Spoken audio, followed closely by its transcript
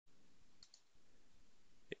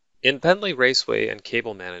In Bentley Raceway and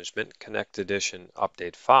Cable Management Connect Edition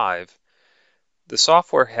Update 5, the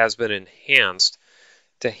software has been enhanced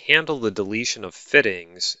to handle the deletion of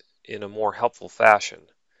fittings in a more helpful fashion.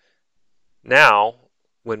 Now,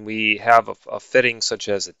 when we have a fitting such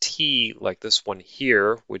as a T, like this one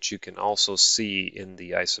here, which you can also see in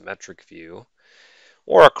the isometric view,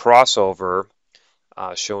 or a crossover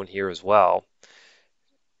shown here as well,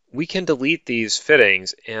 we can delete these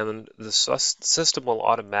fittings and the system will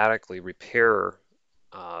automatically repair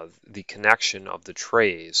the connection of the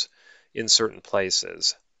trays in certain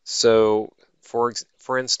places. So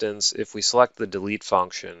for instance, if we select the delete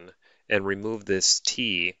function and remove this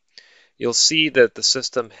T, you'll see that the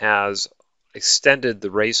system has extended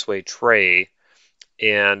the Raceway tray,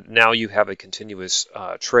 and now you have a continuous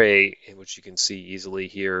tray, in which you can see easily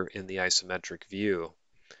here in the isometric view.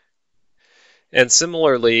 And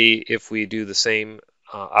similarly, if we do the same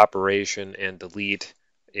operation and delete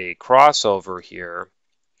a crossover here,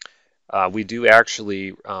 we do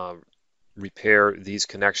actually repair these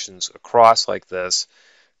connections across like this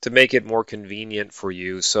to make it more convenient for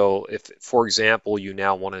you. So if, for example, you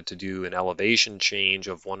now wanted to do an elevation change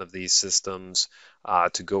of one of these systems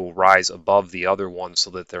to go rise above the other one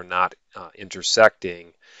so that they're not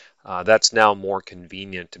intersecting, that's now more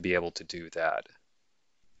convenient to be able to do that.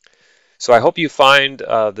 So I hope you find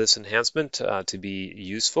this enhancement to be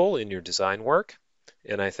useful in your design work,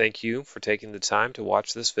 and I thank you for taking the time to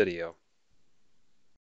watch this video.